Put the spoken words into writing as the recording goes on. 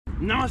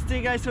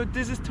Namaste guys, so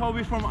this is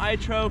Toby from I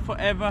Travel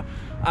Forever.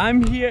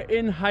 I'm here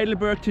in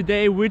Heidelberg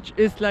today, which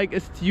is like a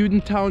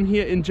student town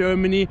here in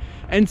Germany.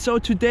 And so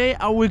today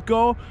I will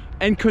go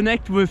and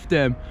connect with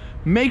them.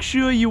 Make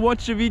sure you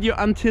watch the video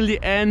until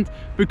the end,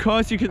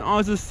 because you can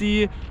also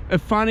see a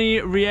funny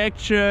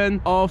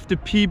reaction of the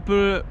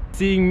people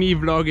seeing me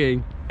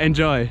vlogging.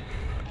 Enjoy!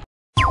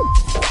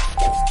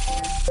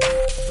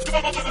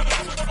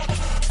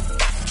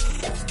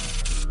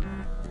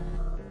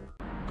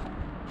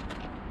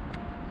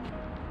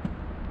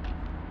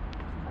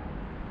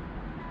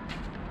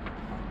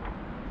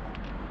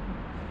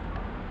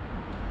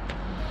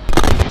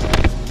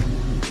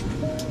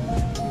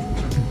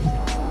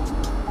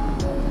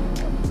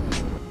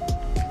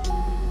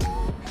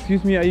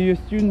 Excuse me, are you a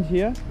student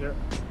here? Yeah.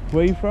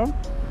 Where are you from?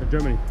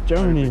 Germany.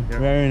 Germany, Yeah.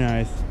 Very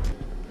nice.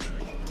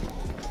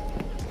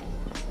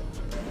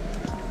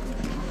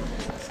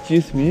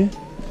 Excuse me,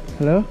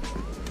 hello?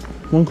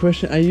 One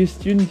question, are you a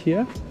student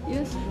here?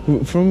 Yes.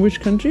 From which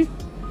country?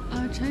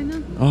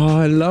 China. Oh,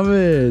 I love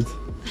it.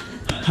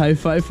 High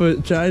five for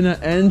China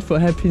and for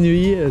Happy New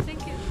Year.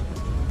 Thank you.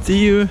 See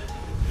you.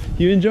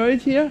 You enjoy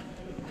it here?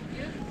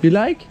 Yeah. You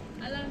like?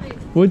 I love it.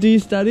 What do you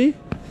study?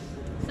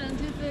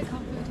 Scientific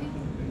computing.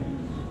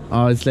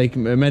 Oh, it's like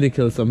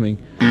medical something.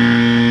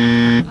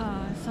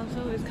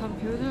 Something with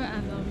computer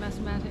and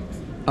mathematics.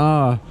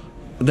 Ah,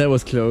 that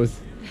was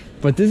close.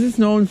 But this is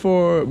known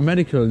for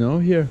medical, no?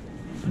 Here,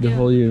 the Yeah.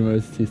 whole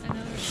universities. I know.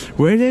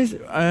 Where there's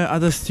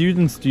other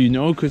students, do you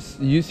know? Because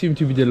you seem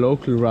to be the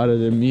local rather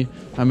than me.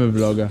 I'm a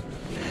vlogger.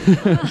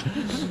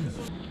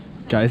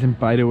 Guys, and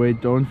by the way,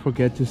 don't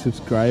forget to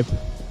subscribe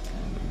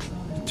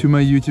to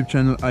my YouTube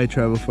channel, I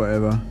Travel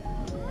Forever.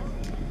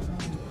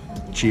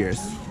 Cheers.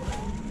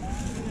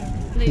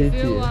 If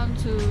you want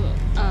to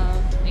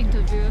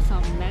interview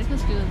some medical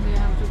students, you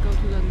have to go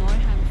to the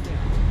Neuheim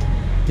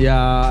field.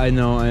 Yeah, I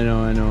know.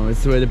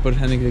 It's where the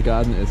botanical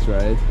garden is,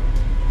 right?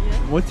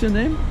 Yeah. What's your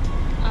name?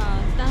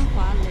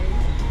 Danhua Lei.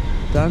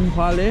 Dan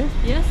Huale?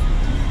 Yes.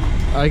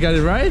 I got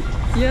it right?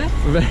 Yes.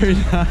 Very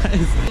nice.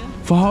 Yeah.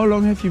 For how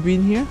long have you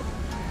been here?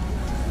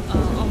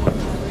 Almost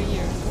 3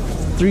 years.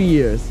 3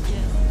 years.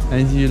 Yes.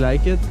 And you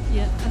like it?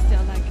 Yeah, I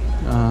still like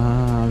it.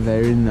 Ah,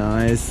 very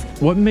nice.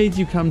 What made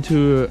you come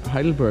to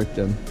Heidelberg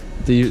then?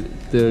 The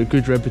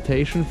good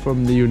reputation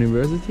from the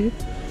university?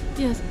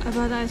 Yes,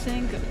 but I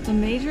think the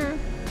major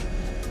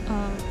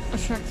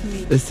attracts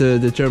me. It's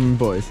the German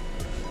boys.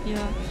 Yeah.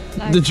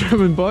 Like The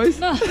German boys?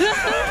 no.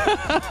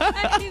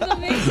 Actually, the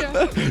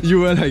major. You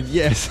were like,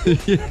 yes,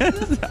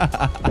 yes.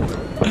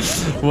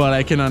 Well,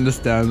 I can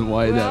understand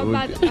why that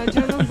Well, would but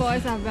German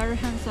boys are very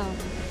handsome.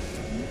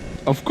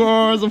 Of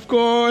course, of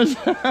course.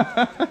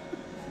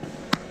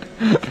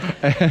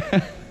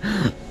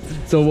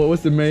 So what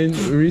was the main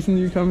reason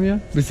you come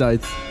here?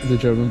 Besides the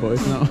German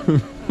boys now?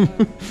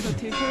 The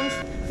teachers,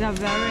 they are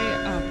very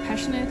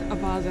passionate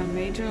about their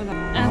major, and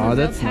their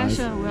that's nice.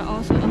 passion will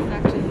also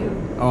affect you.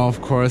 Oh,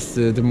 of course,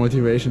 the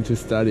motivation to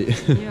study.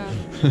 Yeah.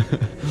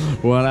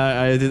 Well,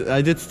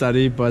 I did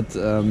study, but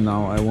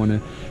now I want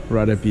to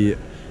rather be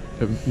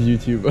a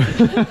YouTuber.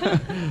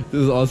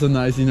 This is also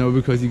nice, you know,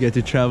 because you get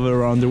to travel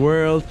around the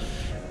world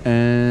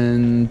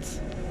and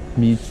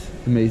meet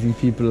amazing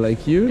people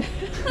like you.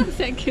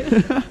 Thank you.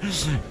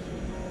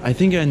 I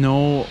think I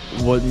know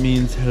what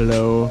means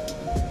hello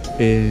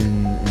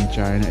in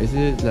China. Is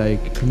it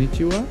like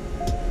konnichiwa?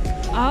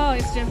 Oh,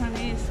 it's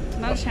Japanese,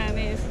 not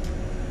Chinese.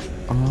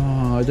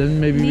 Oh, then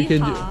maybe we can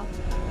do hao.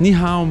 Ni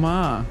hao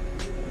ma.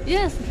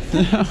 Yes.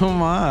 Ni hao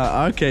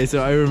ma. Okay,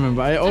 so I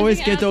remember. I always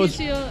think get I'll those.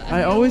 teach you a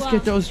I new always one.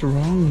 get those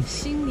wrong.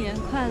 新年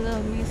快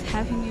乐 means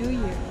Happy New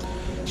Year.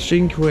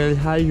 Xing Kuai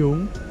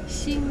Haiyong.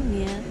 新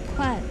年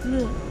快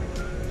乐.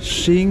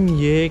 Xing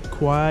Ye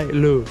Kuai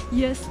Lu.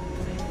 Yes.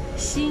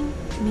 新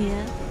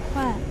年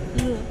快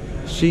乐.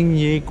 Xing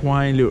Ye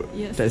Kuai Lu.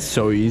 Yes. That's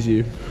so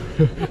easy.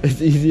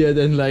 It's easier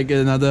than like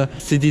another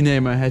city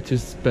name I had to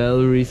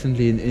spell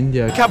recently in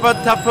India.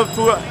 Kapurtala.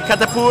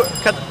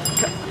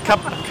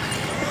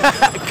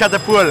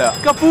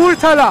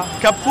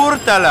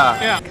 Kapurtala.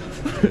 Yeah.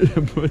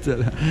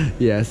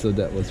 Yeah, so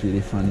that was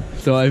really fun.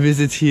 So I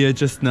visit here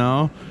just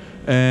now,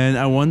 and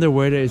I wonder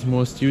where there is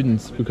more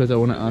students, because I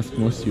want to ask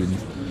more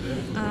students.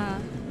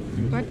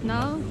 Right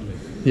now,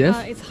 Yes?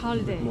 it's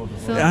holiday.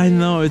 So I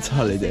know it's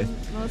holiday.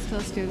 Most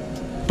of students.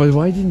 But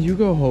why didn't you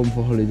go home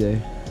for holiday?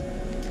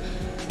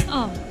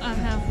 Oh, I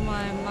have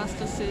my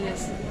master's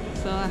thesis,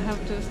 so I have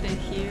to stay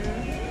here.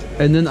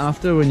 And then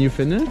after, when you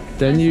finish,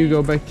 then you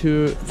go back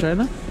to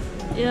China?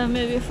 Yeah,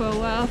 maybe for a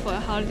while for a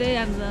holiday,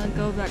 and then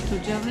go back to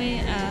Germany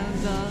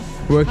and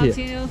Work here.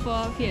 continue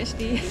for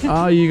PhD.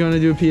 Oh, you're gonna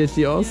do a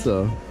PhD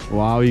also?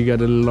 Wow, you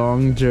got a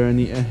long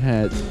journey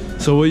ahead.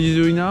 So what are you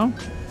doing now?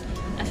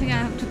 I think I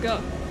have to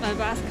go. My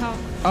bus comes.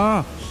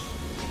 Ah,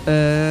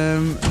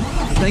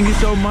 thank you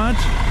so much.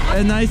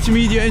 Nice to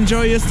meet you.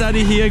 Enjoy your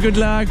study here. Good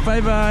luck.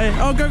 Bye bye.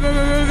 Oh, go, go,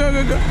 go, go, go,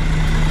 go, go.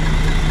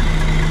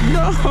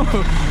 No,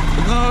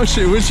 no,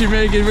 will she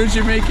make it? Will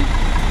she make it?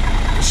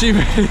 She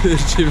made it,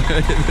 she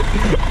made it.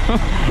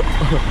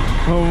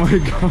 Oh my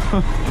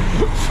god.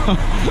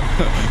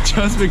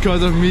 Just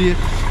because of me,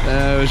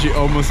 she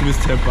almost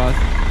missed her bus.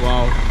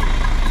 Wow.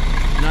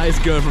 Nice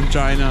girl from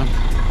China.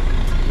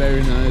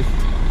 Very nice.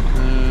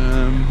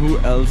 Who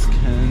else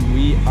can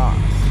we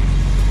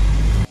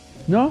ask?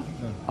 No?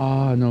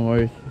 Ah, no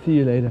worries. See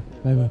you later.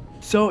 Bye bye.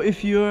 So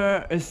if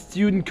you're a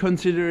student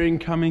considering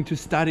coming to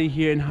study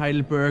here in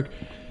Heidelberg,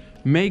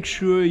 make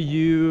sure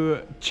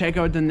you check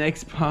out the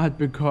next part,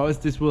 because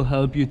this will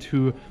help you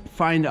to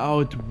find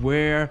out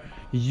where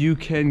you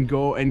can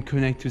go and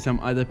connect to some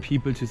other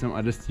people, to some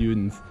other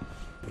students.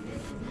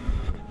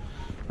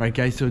 Right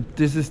guys, so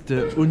this is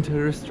the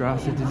Untere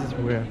Straße. This is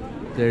where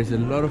there's a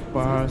lot of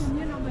bars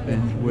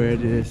and where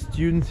the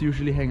students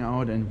usually hang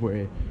out and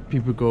where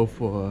people go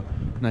for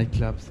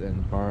nightclubs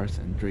and bars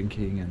and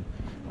drinking and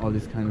all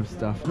this kind of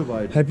stuff.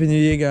 Happy New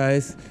Year,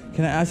 guys.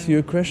 Can I ask you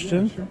a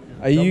question? Sure.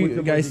 Are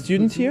you guys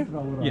students here?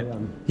 Yeah.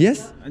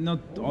 Yes? Not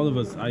all of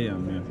us, I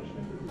am, yeah.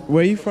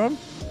 Where are you from?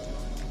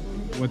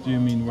 What do you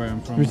mean where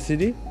I'm from? Which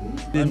city?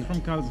 I'm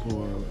from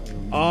Karlsruhe.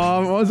 Oh,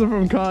 I'm also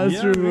from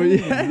Karlsruhe. Yeah, really?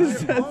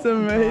 Yes, that's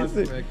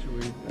amazing.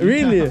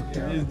 Really?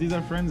 Yeah, these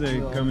are friends that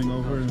are coming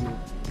over.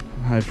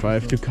 High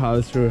five to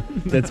Karlsruhe.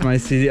 That's my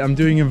city. I'm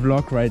doing a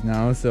vlog right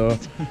now, so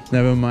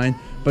never mind.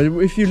 But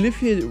if you live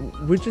here,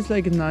 which is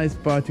like a nice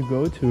bar to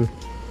go to?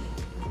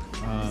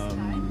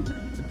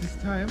 At this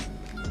time?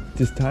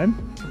 This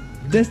time?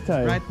 This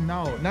time? Right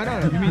now. No, no.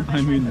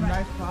 I mean, A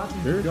nice party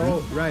to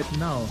go right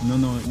now.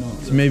 no.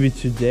 So maybe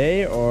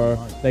today, or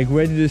like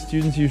where do the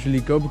students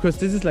usually go? Because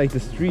this is like the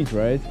street,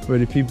 right? Where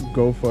the people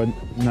go for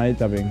night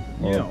clubbing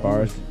or Yeah,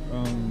 bars.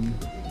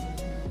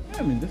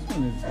 I mean, this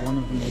one is one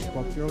of the most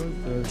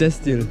popular. Das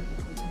still.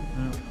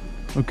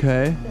 Yeah.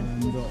 Okay.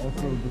 And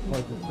also the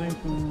Kreuz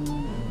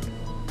Trinken,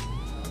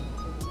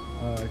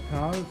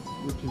 Karls,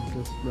 which is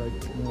just like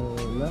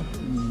left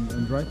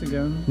and right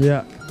again.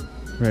 Yeah.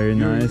 Very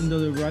You're nice. in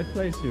the right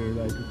place here,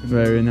 like you can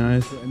Very go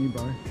nice. to any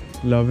bar.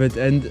 Love it.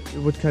 And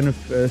what kind of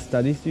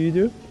studies do you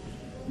do?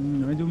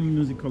 I do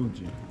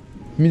musicology.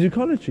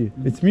 Musicology.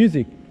 It's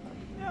music.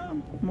 Yeah,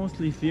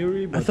 mostly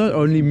theory. But I thought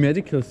only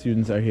medical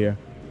students are here.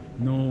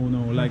 No,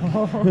 like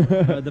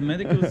the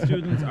medical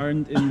students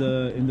aren't in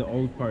the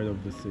old part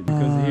of the city,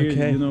 because here,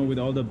 okay. you know, with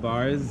all the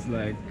bars,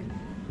 like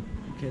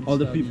all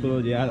the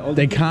people, yeah, all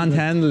They the people can't that-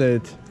 handle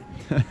it.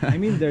 I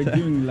mean, they're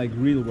doing like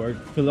real work.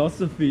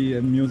 Philosophy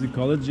and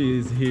musicology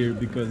is here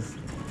because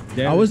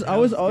I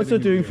was also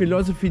doing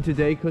philosophy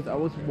today, because I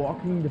was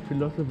walking the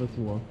philosopher's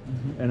walk,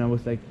 and I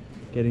was like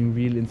getting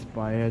real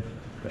inspired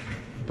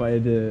by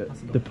the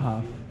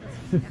path.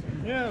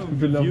 Yeah,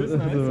 the view is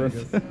nice,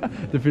 I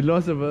guess. The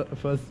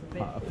philosopher's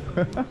path.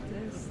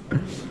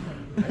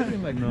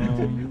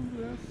 No.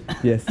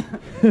 Yes.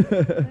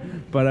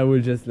 But I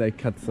will just like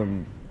cut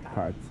some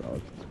parts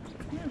out.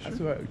 That's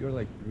why you're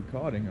like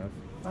recording us.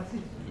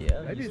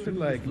 Yeah. Maybe you should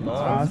like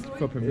ask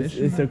for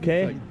permission. It's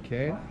okay? Like,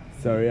 okay.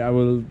 Sorry, I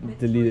will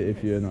delete it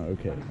if you're not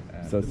okay.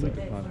 So sorry.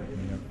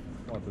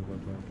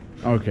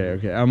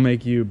 Okay, I'll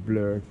make you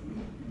blur.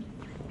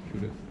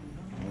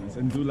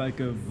 And do like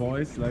a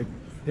voice, like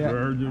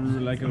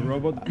like a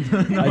robot.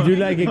 I do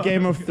like a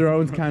Game of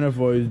Thrones kind of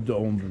voice.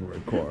 Don't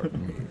record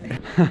me.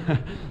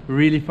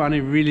 Really funny,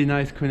 really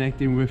nice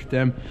connecting with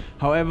them.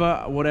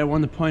 However, what I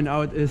want to point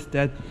out is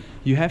that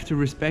you have to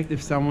respect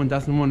if someone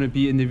doesn't want to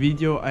be in the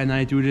video, and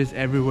I do this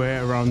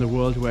everywhere around the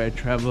world where I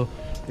travel.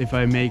 If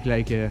I make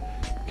like a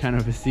kind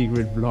of a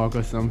secret vlog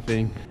or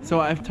something. So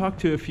I've talked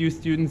to a few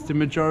students. The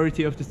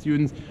majority of the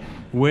students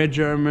were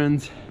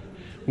Germans.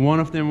 One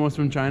of them was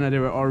from China. They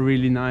were all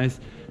really nice.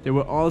 They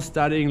were all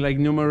studying like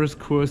numerous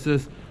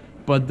courses,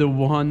 but the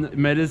one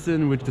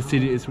medicine, which the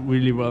city is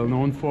really well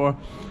known for,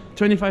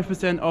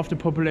 25% of the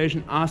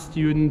population are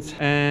students,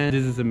 and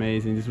this is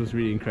amazing. This was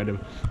really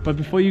incredible. But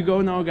before you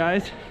go now,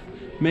 guys,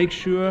 make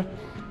sure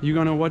you're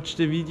gonna watch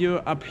the video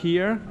up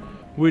here,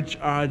 which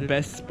are the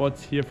best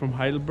spots here from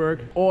Heidelberg,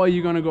 or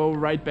you're gonna go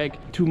right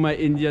back to my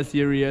India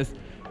series.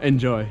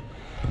 Enjoy.